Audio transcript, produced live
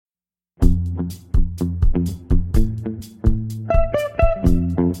Welcome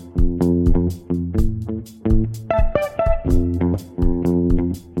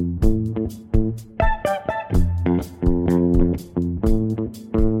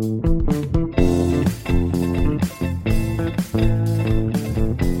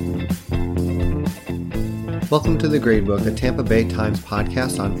to The Gradebook, a Tampa Bay Times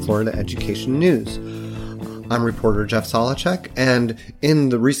podcast on Florida education news. I'm reporter Jeff Solacek, and in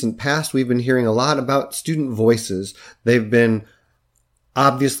the recent past, we've been hearing a lot about student voices. They've been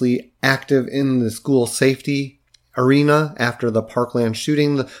obviously active in the school safety arena after the Parkland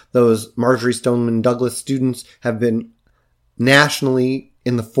shooting. Those Marjory Stoneman Douglas students have been nationally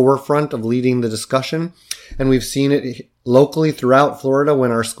in the forefront of leading the discussion, and we've seen it locally throughout Florida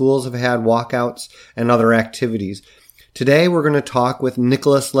when our schools have had walkouts and other activities. Today, we're going to talk with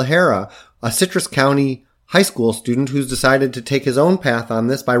Nicholas Lahara, a Citrus County high school student who's decided to take his own path on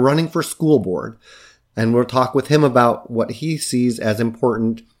this by running for school board. And we'll talk with him about what he sees as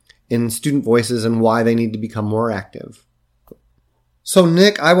important in student voices and why they need to become more active. So,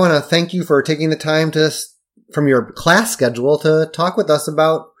 Nick, I want to thank you for taking the time from your class schedule to talk with us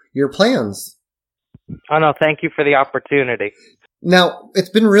about your plans. Oh, no, thank you for the opportunity. Now, it's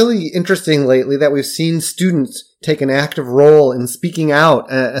been really interesting lately that we've seen students take an active role in speaking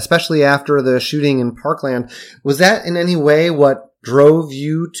out, especially after the shooting in Parkland. Was that in any way what drove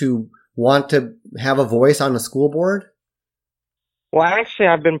you to want to have a voice on the school board? Well, actually,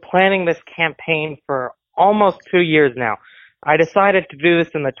 I've been planning this campaign for almost 2 years now. I decided to do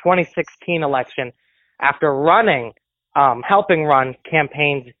this in the 2016 election after helping run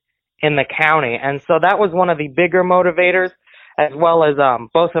campaigns in the county. And so that was one of the bigger motivators, as well as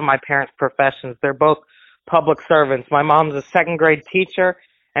both of my parents' professions. They're both public servants. My mom's a second grade teacher,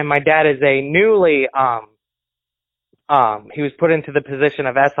 and my dad is a newly, he was put into the position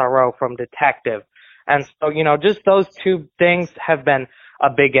of SRO from detective. And so, just those two things have been a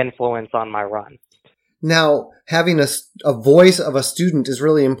big influence on my run. Now, having a voice of a student is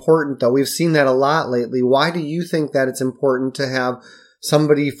really important, though. We've seen that a lot lately. Why do you think that it's important to have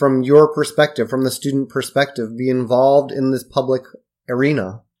somebody from your perspective, from the student perspective, be involved in this public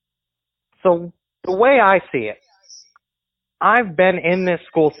arena? So the way I see it, I've been in this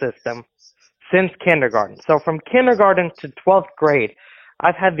school system since kindergarten. So from kindergarten to 12th grade,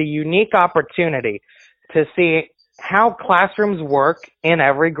 I've had the unique opportunity to see how classrooms work in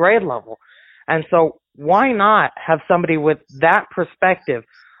every grade level. And so why not have somebody with that perspective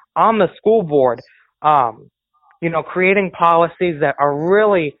on the school board, creating policies that are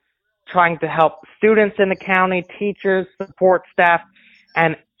really trying to help students in the county, teachers, support staff,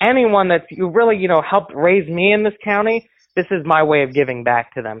 and anyone that's helped raise me in this county. This is my way of giving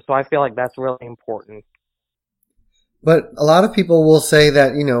back to them. So I feel like that's really important. But a lot of people will say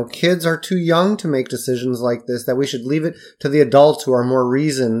that, kids are too young to make decisions like this, that we should leave it to the adults who are more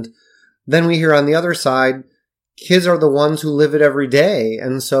reasoned. Then we hear on the other side, kids are the ones who live it every day,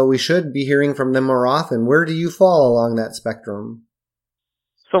 and so we should be hearing from them more often. Where do you fall along that spectrum?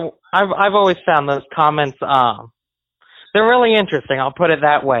 So I've always found those comments, they're really interesting. I'll put it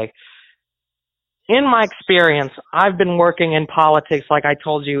that way. In my experience, I've been working in politics, like I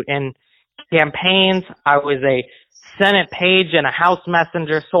told you, in campaigns. I was a Senate page and a House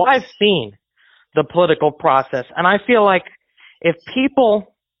messenger, so I've seen the political process. And I feel like if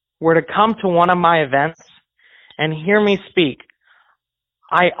people were to come to one of my events and hear me speak,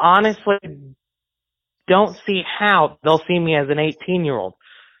 I honestly don't see how they'll see me as an 18-year-old.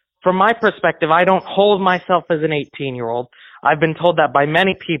 From my perspective, I don't hold myself as an 18-year-old. I've been told that by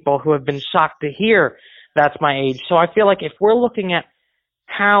many people who have been shocked to hear that's my age. So I feel like if we're looking at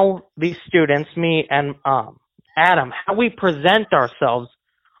how these students, me and Adam, how we present ourselves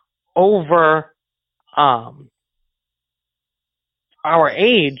over our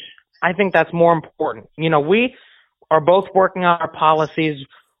age, I think that's more important. We are both working on our policies.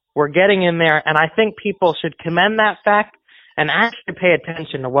 We're getting in there, and I think people should commend that fact and actually pay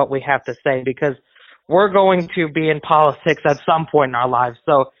attention to what we have to say, because we're going to be in politics at some point in our lives.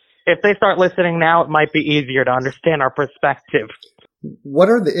 So if they start listening now, it might be easier to understand our perspective. What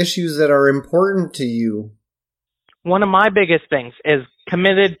are the issues that are important to you? One of my biggest things is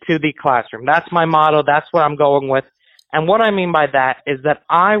committed to the classroom. That's my motto. That's what I'm going with. And what I mean by that is that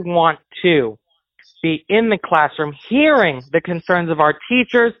I want to be in the classroom, hearing the concerns of our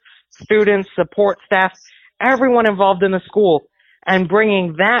teachers, students, support staff, everyone involved in the school, and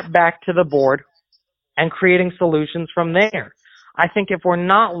bringing that back to the board and creating solutions from there. I think if we're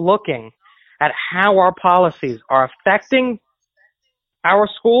not looking at how our policies are affecting our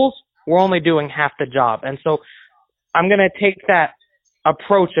schools, we're only doing half the job. And so I'm going to take that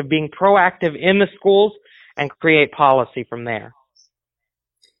approach of being proactive in the schools and create policy from there.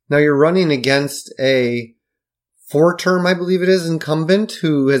 Now you're running against a 4-term, I believe it is, incumbent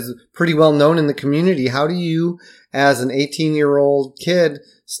who is pretty well known in the community. How do you, as an 18-year-old kid,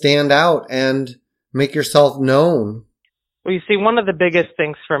 stand out and make yourself known? Well, you see, one of the biggest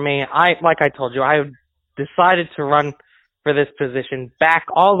things for me, like I told you, I decided to run for this position back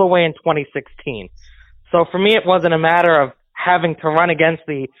all the way in 2016. So for me, it wasn't a matter of having to run against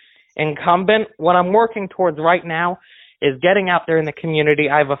the incumbent. What I'm working towards right now is getting out there in the community.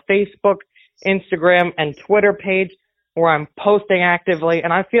 I have a Facebook, Instagram, and Twitter page where I'm posting actively,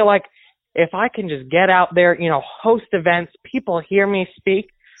 and I feel like if I can just get out there, host events, people hear me speak,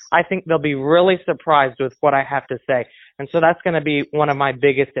 I think they'll be really surprised with what I have to say. And so that's going to be one of my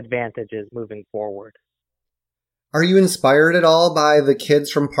biggest advantages moving forward. Are you inspired at all by the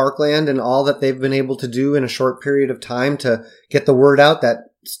kids from Parkland and all that they've been able to do in a short period of time to get the word out that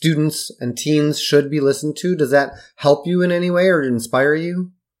students and teens should be listened to? Does that help you in any way or inspire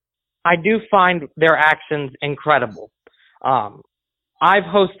you? I do find their actions incredible. I've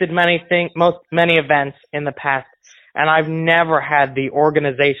hosted many events in the past, and I've never had the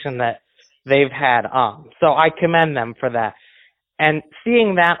organization that they've had. So I commend them for that. And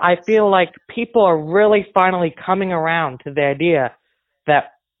seeing that, I feel like people are really finally coming around to the idea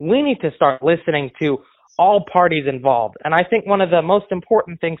that we need to start listening to all parties involved. And I think one of the most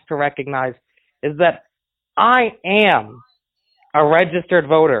important things to recognize is that I am a registered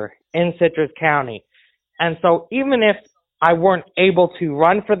voter in Citrus County. And so even if I weren't able to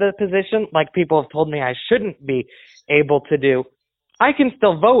run for the position, like people have told me I shouldn't be able to do, I can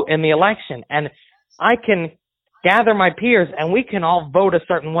still vote in the election, and I can gather my peers, and we can all vote a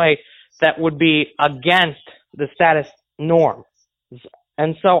certain way that would be against the status norm.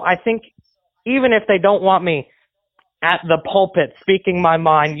 And so I think even if they don't want me at the pulpit speaking my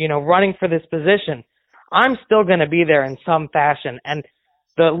mind, running for this position, I'm still going to be there in some fashion. And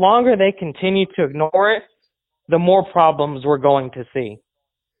the longer they continue to ignore it, the more problems we're going to see.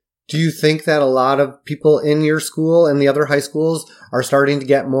 Do you think that a lot of people in your school and the other high schools are starting to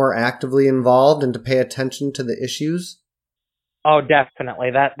get more actively involved and to pay attention to the issues? Oh,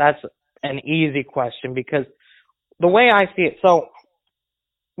 definitely. That's an easy question because the way I see it, so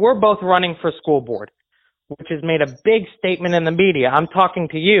we're both running for school board, which has made a big statement in the media. I'm talking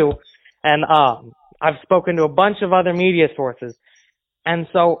to you, and I've spoken to a bunch of other media sources. And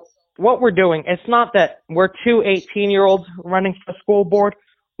so what we're doing, it's not that we're two 18-year-olds running for school board.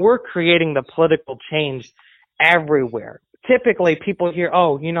 We're creating the political change everywhere. Typically, people hear,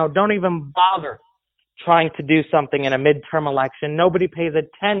 don't even bother trying to do something in a midterm election. Nobody pays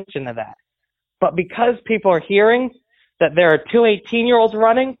attention to that. But because people are hearing that there are two 18-year-olds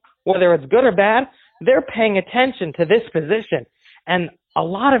running, whether it's good or bad, they're paying attention to this position. And a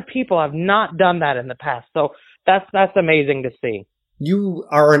lot of people have not done that in the past. So that's amazing to see. You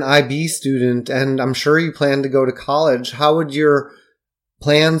are an IB student, and I'm sure you plan to go to college. How would your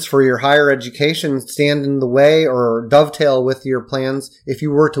plans for your higher education stand in the way or dovetail with your plans if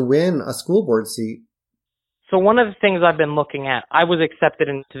you were to win a school board seat? So one of the things I've been looking at, I was accepted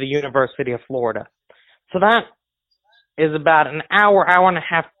into the University of Florida. So that is about an hour and a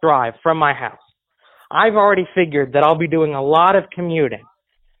half drive from my house. I've already figured that I'll be doing a lot of commuting.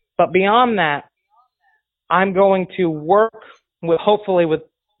 But beyond that, I'm going to work hopefully with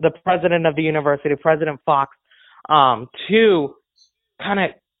the president of the university, President Fox, to kind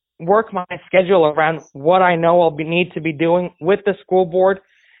of work my schedule around what I know I'll need to be doing with the school board.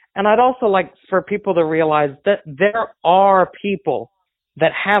 And I'd also like for people to realize that there are people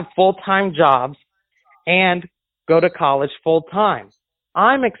that have full-time jobs and go to college full-time.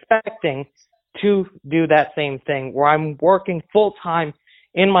 I'm expecting to do that same thing where I'm working full-time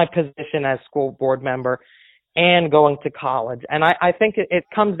in my position as school board member and going to college. And I think it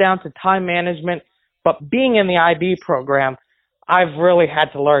comes down to time management, but being in the IB program, I've really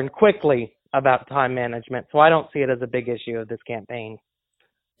had to learn quickly about time management, so I don't see it as a big issue of this campaign.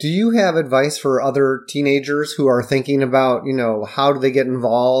 Do you have advice for other teenagers who are thinking about, how do they get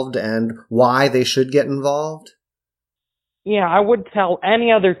involved and why they should get involved? Yeah, I would tell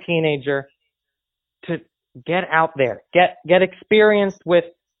any other teenager to get out there, get experienced with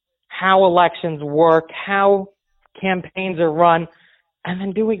how elections work, how campaigns are run, and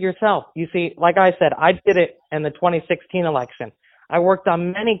then do it yourself. You see, like I said, I did it in the 2016 election. I worked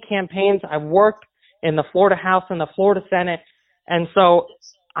on many campaigns. I worked in the Florida House and the Florida Senate. And so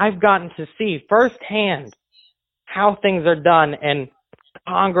I've gotten to see firsthand how things are done in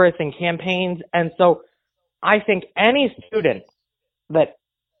Congress and campaigns. And so I think any student that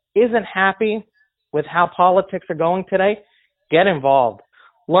isn't happy with how politics are going today Get involved.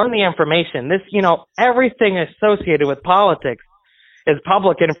 Learn the information. Everything associated with politics is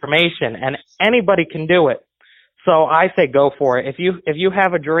public information, and anybody can do it. So I say go for it. If you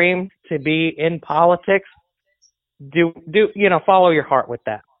have a dream to be in politics, follow your heart with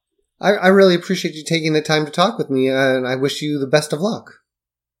that. I really appreciate you taking the time to talk with me, and I wish you the best of luck.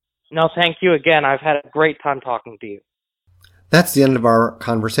 No, thank you again. I've had a great time talking to you. That's the end of our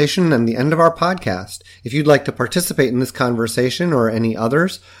conversation and the end of our podcast. If you'd like to participate in this conversation or any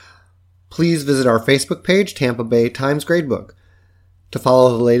others, please visit our Facebook page, Tampa Bay Times Gradebook. To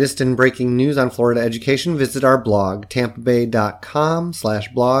follow the latest and breaking news on Florida education, visit our blog,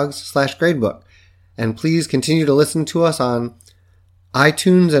 tampabay.com/blogs/gradebook. And please continue to listen to us on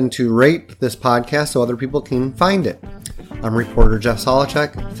iTunes and to rate this podcast so other people can find it. I'm reporter Jeff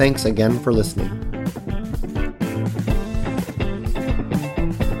Solochek. Thanks again for listening.